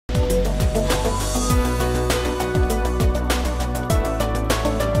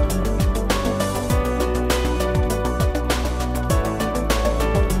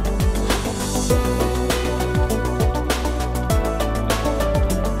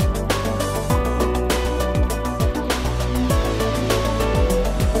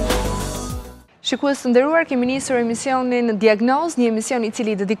Shikues të nderuar, kemi nisur emisionin Diagnozë, një emision I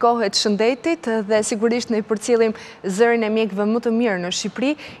cili dedikohet shëndetit dhe sigurisht ne I përcjellim zërin e mjekëve më të mirë në Shqipëri.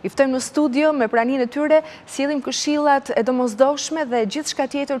 I ftojmë në studio me praninë e tyre, sjellim këshillat e domosdoshme dhe gjithçka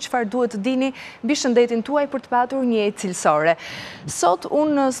tjetër çfarë duhet të dini mbi shëndetin tuaj për të patur një jetë cilësore. Sot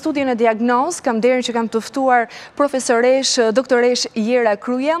unë në studion e Diagnozë kam nderin që kam të ftuar profesoresh doktoresh Jera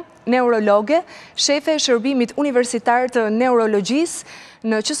Kruja, neurologe, shefe e shërbimit universitar të neurologjisë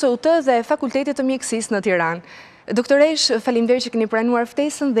në QSUT dhe Fakultetit të Mjekësisë në Tiranë. Doktoresh, faleminderit që keni pranuar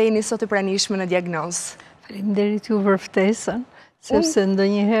ftesën dhe jeni sot e pranishme në Diagnozë. Faleminderit ju për ftesën, sepse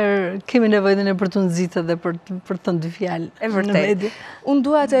ndonjëherë kemi nevojën e për të nxitë dhe për të dy fjalë. E vërtetë. Unë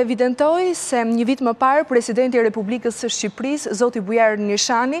dua të evidentoj se një vit më parë presidenti I Republikës së Shqipërisë, zoti Bujar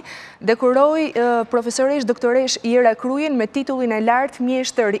Nishani, dekoroi profesoresh doktoresh Jera Krujën me titullin e lartë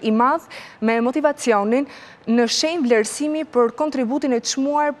Mjeshtër I Madh me motivacionin në shenjë vlerësimi për kontributin e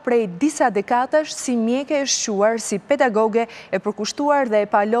çmuar prej disa dekadash si mjeke e shquar, si pedagoge e përkushtuar dhe e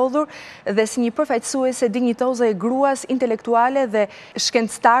palodhur dhe si një përfaqësuese dinjitoze e gruas intelektuale dhe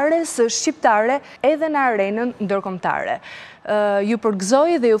shkencëtares shqiptare edhe në arenën ndërkombëtare. Ju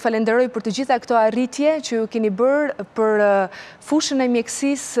përgëzoj dhe ju falenderoj për të gjitha këto arritje që ju keni bërë për fushën e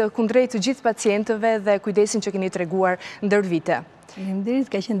mjekësisë kundrejt të gjithë pacientëve dhe kujdesin që keni treguar ndër vite.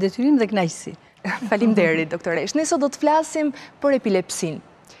 Faleminderit, ka qenë detyrim dhe kënaqësi. Faleminderit, doktoresh. Ne sot do të flasim për epilepsinë.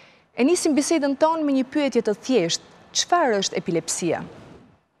 E nisim bisedën tonë me një pyetje të thjeshtë. Çfarë është epilepsia?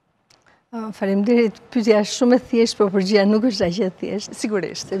 Faleminderit, pyetja është shumë e thjeshtë, por përgjigja nuk është aq e thjeshtë.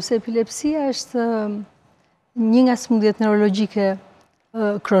 Sigurisht. Sepse epilepsia është një nga sëmundjet neurologjike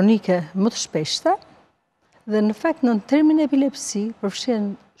kronike më të shpeshta dhe në fakt në termin epilepsi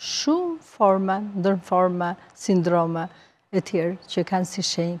përfshin shumë forma, ndërforma, sindroma e tjerë që kanë si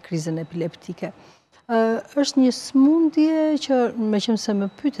shenjë krizën epileptike. Është një sëmundje që meqense më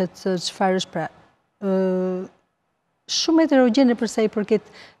pyetet çfarë është pra shumë heterogjene për sa I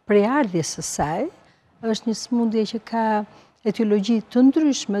përket prejardhjes së saj, është një sëmundje që ka etiologji të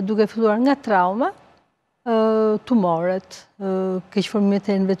ndryshme duke filluar nga trauma, tumoret,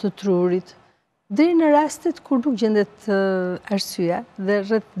 keqformimet e enëve të trurit, deri në rastet kur nuk gjendet arsyeja dhe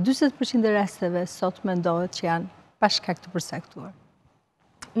rreth 40% e rasteve sot mendohet që janë pa shkak të përcaktuar.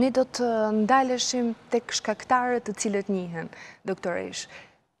 Ne do të ndaleshim tek shkaktarët të cilët njihen, doktoresh.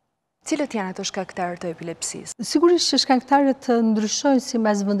 Cilët janë ato shkaktarët të epilepsisë? Sigurisht që shkaktarët ndryshojnë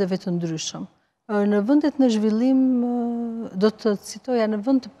sipas vendeve të ndryshëm. Në vendet në zhvillim do të citoja në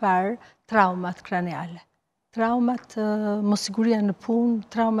vend të parë traumat kraniale, traumat mosiguria në punë,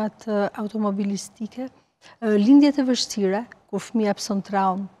 traumat automobilistike, lindjet e vështira, kur fëmia abson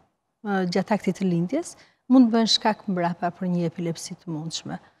traumë gjatë aktit të lindjes, mund të bëhen shkak mbrapa për një epilepsi të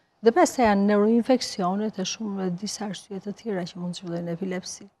mundshme. Dhe pastaj janë neuroinfeksionet e shumë disa arsye të tjera që mund të zhvillojnë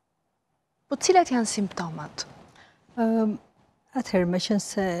epilepsi. Po cilat janë simptomat? Atëherë,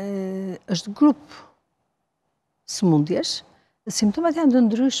 meqense është grup sëmundjesh, simptomat janë të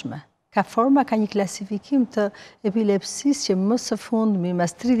ndryshme. Ka forma, ka një klasifikim të epilepsisë që më së fundmi,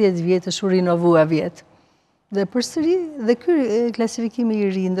 mas 30 vjetësh u rinovua vjet. Dhe përsëri, dhe ky klasifikimi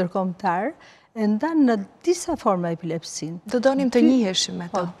I ri ndërkombëtar e ndan në disa forma epilepsinë. Do donim të njiheshim me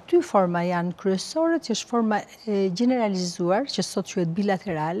to. Dy forma janë kryesore, që është forma e generalizuar, që sot quhet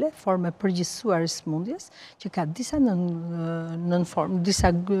bilaterale, forma e përgjithësuar e sëmundjes, që ka disa nënformë,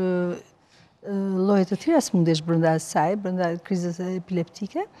 disa lloje të tjera sëmundjesh brenda saj, brenda krizës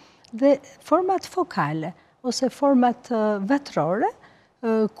epileptike, dhe format fokale ose format vatrore,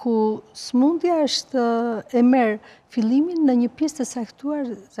 ku sëmundja është e merr fillimin në një pjesë të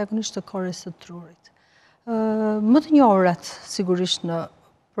saktuar zakonisht të korres së trurit. Më të njohurat sigurisht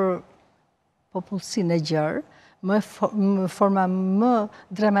për popullsinë e gjerë, forma më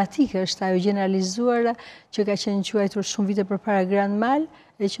dramatike është ajo generalizuara që ka qenë quajtur shumë vite përpara grand mal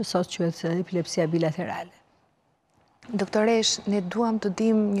e që sot quhet epilepsia bilaterale. Doktoresh, ne duam të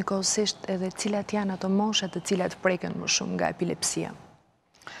dim njëkohësisht edhe cilat janë ato mosha të cilat preken më shumë nga epilepsia.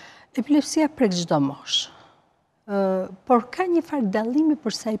 Epilepsia prek çdo moshë, por ka një farë dallimi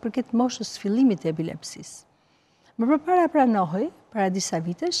për sa I përket moshës fillimit të epilepsisë. Më përpara pranohej, para disa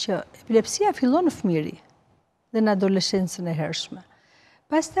vitesh, që epilepsia fillon në fëmijëri dhe në adoleshencën e hershme.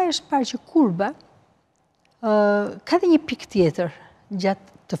 Pastaj është parë që kurba ka dhe një pikë tjetër gjatë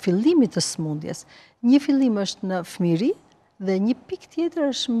të fillimit të sëmundjes. Një fillim është në fëmijëri dhe një pikë tjetër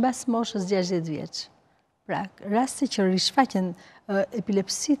është mbas moshës 60 vjeç. Pra, raste që rishfaqen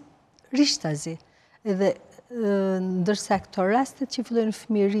epilepsitë rishtazi, edhe ndërsa këto rastet që fillojnë në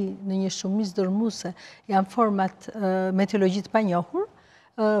fëmijëri në një shumicë dërmuese janë format me etiologji të panjohur,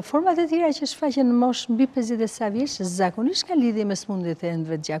 Format e tjera që shfaqen në moshë mbi 50 sa vjeç, zakonisht ka lidhje me sëmundjet e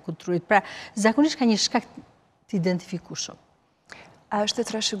endëve të gjakut të trurit. Pra, zakonisht ka një shkak të identifikueshëm. A është e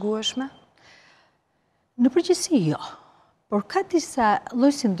trashëgueshme? Në përgjithësi jo, por ka disa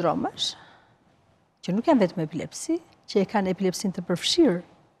lloj sindromash që nuk janë vetëm epilepsi, që e kanë epilepsinë të përfshirë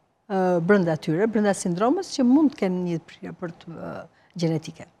brenda tyre, brenda sindromës, që mund të kenë një pripërt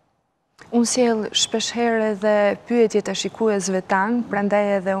gjenetike. Unë sjell shpeshherë edhe pyetjet e shikuesve tanë, prandaj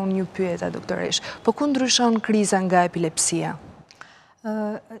edhe unë ju pyeta, doktoresh. Po ku ndryshon kriza nga epilepsia?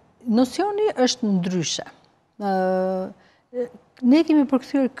 Nocioni është ndryshe. Ne kemi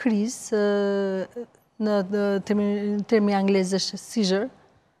përkthyer krizë në termi anglez është seizure.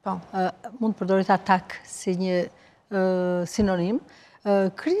 Po. Mund të përdoret atak si një sinonim.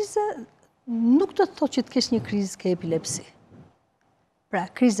 Kriza nuk do të thotë që të kesh një krizë ke epilepsi. Pra,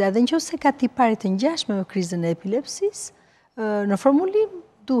 kriza, edhe nëse ka tiparet të ngjashme me krizën e epilepsisë, në formulim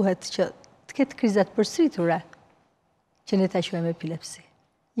duhet që të ketë krizat përsëritura që ne ta quajmë epilepsi.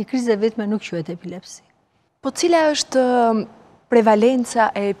 Një krizë vetme nuk quhet epilepsi. Po cila është prevalenca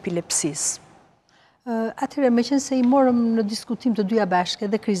e epilepsisë? Atëherë, meqense i morëm në diskutim të dyja bashkë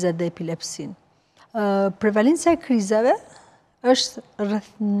edhe krizat dhe epilepsinë. Prevalenca e krizave është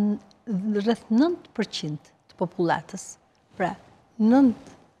rreth 9% të popullatës. Pra, 9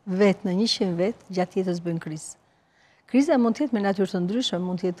 vetë në 100 vetë gjatë jetës bëjnë krizë. Kriza mund të jetë me natyrë të ndryshme,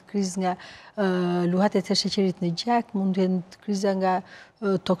 mund të jetë krizë nga luhatet e sheqerit në gjak, mund të jetë kriza nga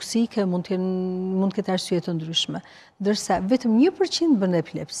toksike, mund të ketë arsye të ndryshme. Ndërsa vetëm 1% bën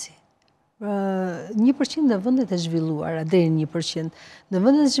epilepsi. 1% në vendet e zhvilluara, deri në 1%. Në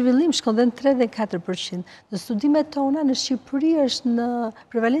vendet e zhvillim shkon dhe në 3 dhe 4%. Në studimet tona në Shqipëri është në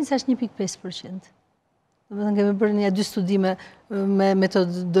prevalenca është 1.5%. Kemi bërë një 2 studime me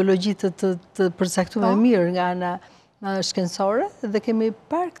metodologji të përcaktuar mirë nga ana shkencore dhe kemi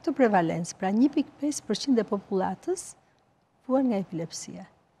parë këtë prevalencë, pra 1.5% e popullatës thuan nga epilepsia.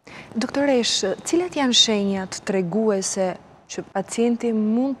 Doktoresh, cilat janë shenjat treguese që pacienti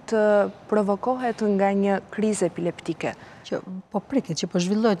mund të provokohet nga një krizë epileptike? Që po priket, që po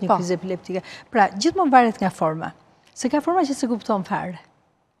zhvillohet një krizë epileptike. Pra, gjithmonë varet nga forma. Se ka forma që se kupton fare.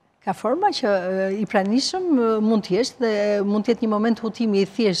 Ka forma që i pranishëm mund të jesh dhe mund të jetë një moment hutimi i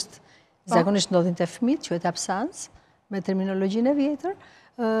thjesht, zakonisht ndodhin te fëmijët, quhet absans, me terminologjinë e vjetër,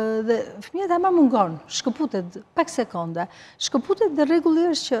 dhe fëmijët ama mungon, shkëputet pak sekonda. Shkëputet dhe rregulli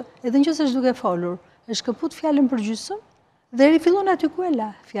është që edhe nëse është duke folur, e shkëput fjalën për gjysmë dhe rifillon aty ku e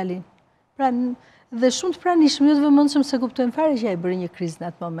la fjalin. Pra, dhe shumë të pranishëm, jo të vëmendshëm se kuptojnë fare që ai bëri një krizë në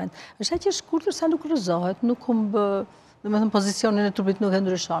atë moment. Është aq e shkurtër sa nuk rrëzohet, nuk humb domethënë pozicionin e trupit nuk e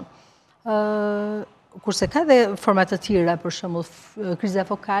ndryshon. Kurse ka dhe forma të tjera, për shembull kriza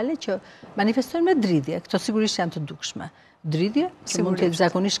fokale që manifestojnë me dridhje, këto sigurisht janë të dukshme. Dridhje, që mund të jetë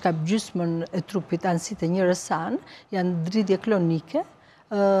zakonisht ka gjysmën e trupit anësit e një rësan, janë dridhje klonike,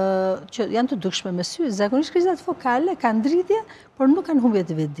 që janë të dukshme me sy. Zakonisht krizat fokale kanë dridhje, por nuk kanë humbje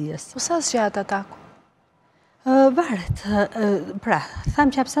të vetdijes. Po sa zgjat ataku? Varet. Pra, tham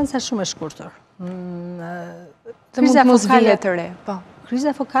që absenca shumë e shkurtër. Të mund të mos vije të re, po.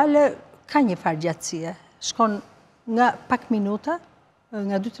 Kriza fokale ka një farë gjatësie. Shkon nga pak minuta,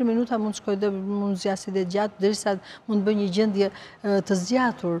 nga 2-3 minuta mund shkoj dhe mund zgjasë dhe gjatë, derisa mund bëj një gjendje të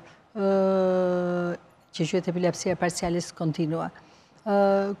zgjatur, që quhet epilepsia parcialis continua.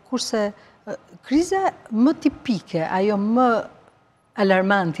 Kurse kriza më tipike, ajo më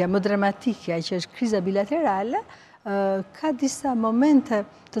alarmantja, më dramatike, që është kriza bilaterale, ka disa momente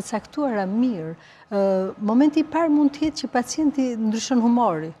të caktuara mirë. Momenti i parë mund të jetë që pacienti ndryshon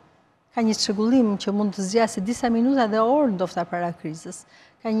humori. Ka një çrregullim që mund të zgjasë disa minuta dhe orë ndoshta para krizës.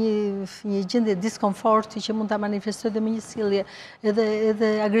 Ka një gjendje diskomforti që mund ta manifestojë dhe me një sjellje edhe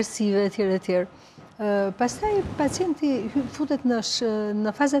agresive etj. Pastaj pacienti futet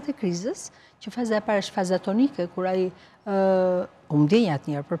në fazat e krizës, që faza e parë është faza tonike, kur ai u ndjenj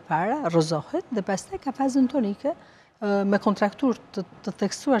atëherë përpara, rrëzohet, dhe pastaj ka fazën tonike me kontrakturë të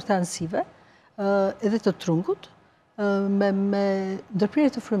theksuar të anësive, edhe të trungut, me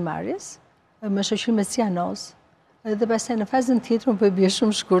ndërprerje të frymarrjes, me shoqërim me cianozë, dhe pastaj në fazën tjetër, po e bie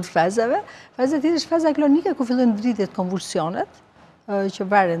shumë shkurt fazave. Faza tjetër është faza klonike, ku fillojnë dridhjet, konvulsionet, që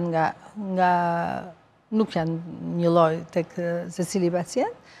varen nga nuk janë një lloj tek secili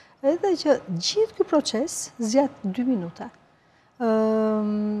pacient, edhe që gjithë ky proces zgjat 2 minuta.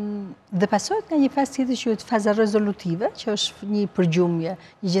 Dhe pasohet nga një fazë tjetër që quhet faza rezolutive, që është një përgjumje,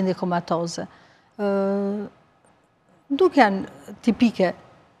 një gjendje komatoze. Nuk janë tipike,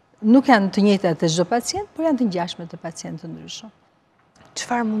 nuk janë të njëjta te çdo pacient, por janë të ngjashme te pacientë të ndryshëm.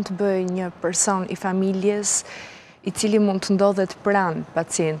 Çfarë mund të bëjë një person i familjes i cili mund të ndodhet pranë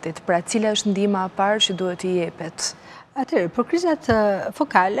pacientit, pra cila është ndihma e parë që duhet i jepet? Atëherë, për krizat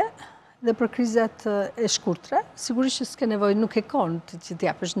fokale dhe për krizat e shkurtra, sigurisht që s'ke nevojë, nuk e konë që t'i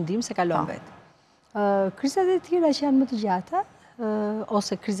japësh ndihmë se kalon vetë. Krizat e tjera që janë më të gjata,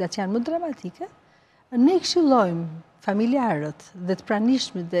 ose krizat që janë më dramatike, ne i këshillojmë familjarët dhe të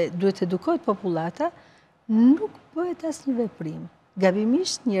pranishmit dhe duhet edukohet populata, nuk bëhet asnjë veprim.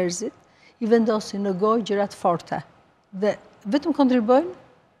 Gabimisht njerëzit i vendosin në gojë gjërat forta dhe vetëm kontribojnë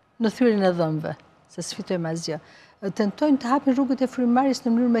në thyrjen e dhëmbëve, se sfitojmë asgjë. Tentojnë të hapin rrugët e frymëmarrjes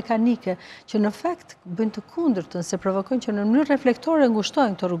në mënyrë mekanike, që në fakt bëjnë të kundërtën, se provokojnë që në mënyrë reflektore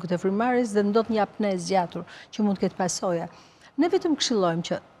ngushtojnë këto rrugët e frymëmarrjes dhe ndodh një apne e zgjatur që mund të ketë pasoja. Ne vetëm këshillojmë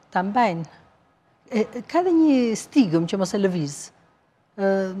që ta mbajnë. Ka dhe një stigëm që mos e lëviz.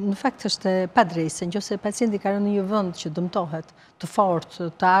 Në fakt është e padrejse, nëse pacienti ka rënë në një vend që dëmtohet, të fortë,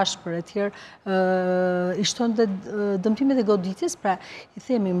 të ashpër e tjerë, i shton dhe dëmtimet e goditjes, pra i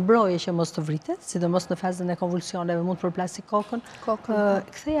themi mbroje që mos të vritet, sidomos në fazën e konvulsioneve mund të përplasi kokën.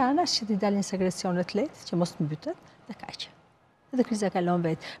 Kthej anash që t'i dalin sekrecionet lehtë, që mos të mbytet, dhe kaq. Edhe kriza kalon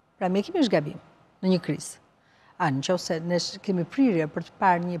vetë. Pra mjekimi është gabim në një krizë. Nëse ne kemi prirje për të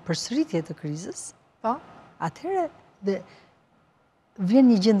parë një përsëritje të krizës, atëherë vjen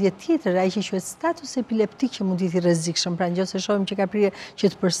një gjendje tjetër, ai që quhet status epileptik, që mund të jetë rrezikshëm. Pra nëse shohim që ka prirje që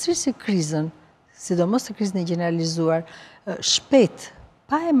të përsërisë krizën, sidomos të krizën e gjeneralizuar, shpejt,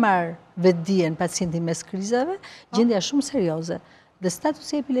 pa e marrë vetdijen pacienti mes krizave, gjendja shumë serioze. Dhe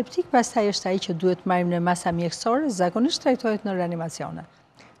statusi epileptik pastaj është ai që duhet marrim në masa mjekësore, zakonisht trajtohet në reanimacione.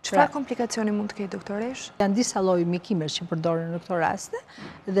 Çfarë komplikacioni mund të ketë, doktoresh? Janë disa lloje mjekimesh që përdoren në këto raste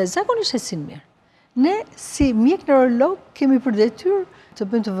dhe zakonisht ecin mirë. Ne, si mjek neurolog, kemi për detyrë të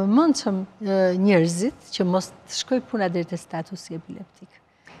bëjmë të vëmendshëm njerëzit që mos të shkojë puna deri te statusi epileptik.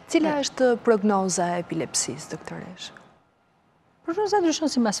 Cila është prognoza e epilepsisë, doktoresh? Prognoza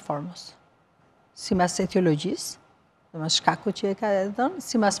ndryshon sipas formës, sipas etiologjisë, sipas shkakut që e ka dhënë,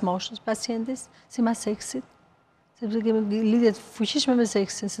 sipas moshës pacientit, sipas seksit. Sepse kemi lidhje të fuqishme me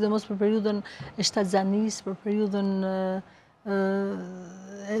seksin, sidomos për periudhën e shtatzanisë, për periudhën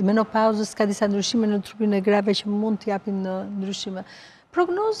e menopauzës, ka disa ndryshime në trupin e grave që mund të japin ndryshime.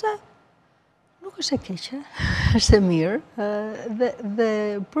 Prognoza nuk është e keqe, është e mirë, dhe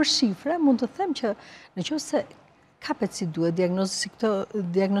për shifra mund të them që nëse kapet si duhet,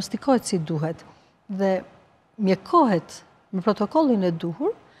 diagnostikohet si duhet dhe mjekohet me protokollin e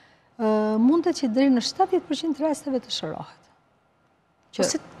duhur, mundet që deri në 70% të rasteve të shërohet.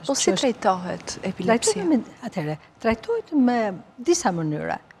 Po si trajtohet epilepsia? Atëherë, trajtohet me disa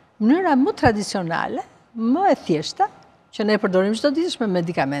mënyra. Mënyra më tradicionale, më e thjeshta, që ne përdorim çdo ditë me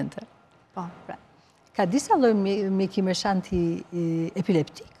medikamente. Ka disa lloje mjekimesh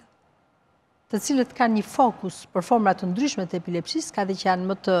anti-epileptik, të cilët kanë një fokus për forma të ndryshme të epilepsisë, ka dhe që janë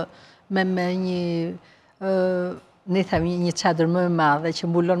më të me një ne themi një çadër më e madhe që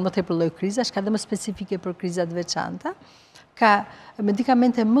mbulon më tepër lloj krizash, ka dhe më specifike për krizat veçanta. Ka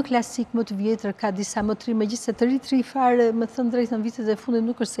medikamente më klasik, më të vjetër, ka disa më të ri, megjithëse të ri fare, më thënë drejt në vitet e fundit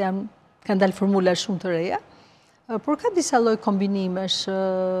nuk është se kanë dalë formula shumë të reja, por ka disa lloj kombinimesh.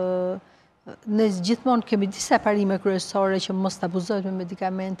 Ne gjithmonë kemi disa parime kryesore që mos të abuzohet me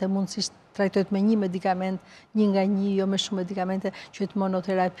medikamente, mundësisht trajtohet me një medikament, një nga një, jo me shumë medikamente, quhet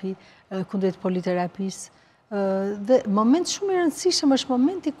monoterapi, kundrejt politerapisë. Dhe moment shumë i rëndësishëm është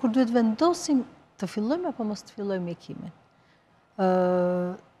momenti kur duhet vendosim të fillojmë apo mos të fillojmë mjekimin.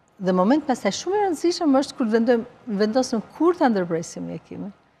 Dhe moment pastaj shumë i rëndësishëm është kur vendosim kur ta ndërpresim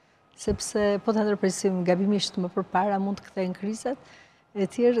mjekimin. Sepse po ta ndërpresim gabimisht më përpara mund të kthejnë krizat e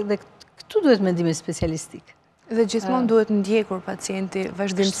tjerë dhe këtu duhet mendimi specialistik. Dhe gjithmonë duhet ndjekur pacienti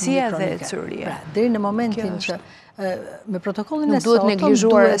vazhdimësia dhe ecëria. Deri në momentin që me protokollin e sotëm duhet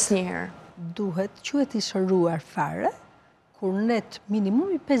neglizhuar asnjëherë. Duhet quhet i shëruar fare, kur ne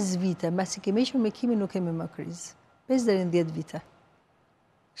minimumi 5 vite, mbasi kemi hequr mjekimin nuk kemi më krizë. 5 deri në 10 vite.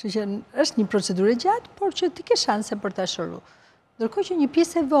 Kështu që është një procedurë gjatë, por që ti ke shanse për ta shëruar. Ndërkohë që një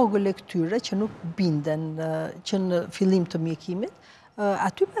pjesë e vogël e këtyre që nuk binden që në fillim të mjekimit,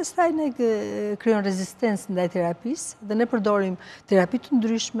 aty pastaj ne krijon rezistencë ndaj terapisë dhe ne përdorim terapi të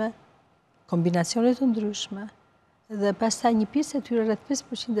ndryshme, kombinacione të ndryshme. Dhe pastaj një pjesë e tyre, rreth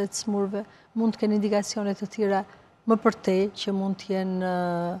 5% e të smurve, mund të kenë indikacione të tjera më përtej, që mund të jenë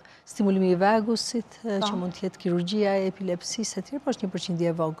stimulimi i vagusit, që mund të jetë kirurgjia e epilepsisë e tjerë, por është një përqindje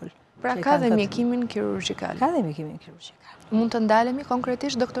e vogël. Pra ka dhe mjekimin kirurgjikal. Ka dhe mjekimin kirurgjikal. Mund të ndalemi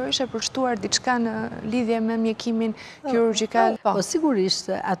konkretisht, doktorisht, e përshtuar diçka në lidhje me mjekimin kirurgjikal? Po, sigurisht,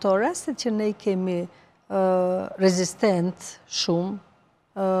 ato rastet që ne kemi rezistent shumë,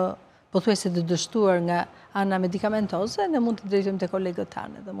 pothuajse të dështuar nga ana medikamentoze, ne mund të drejtojmë te kolegët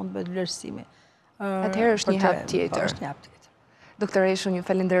tanë dhe mund të bëhet vlerësimi. Atëherë është një hap tjetër. Është një hap tjetër. Doktor Eshu, ju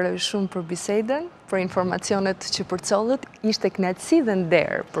falenderoj shumë për bisedën, për informacionet që përcollët, ishte kënaqësi dhe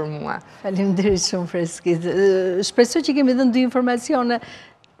nder për mua. Faleminderit shumë Freskit. Shpresoj që kemi dhënë dy informacione,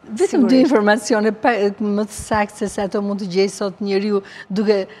 vetëm dy informacione më të saktë se sa ato mund të gjej sot njeriu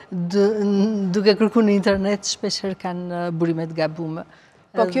duke kërkuar në internet, shpeshherë kanë burime të gabuara.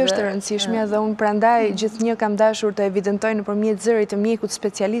 Po kjo është e rëndësishme dhe unë prandaj gjithnjë kam dashur të evidentoj nëpërmjet zërit të mjekut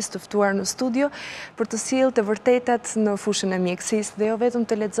specialist të ftuar në studio për të sjellë të vërtetat në fushën e mjekësisë dhe jo vetëm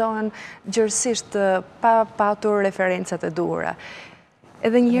të lexohen gjërësisht pa patur referencat e duhura.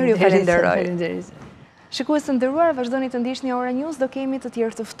 Edhe një herë ju falenderoj. Faleminderit. Shikues të nderuar, vazhdoni të ndiqni Ora News, do kemi të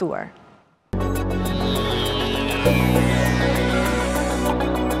tjerë të ftuar.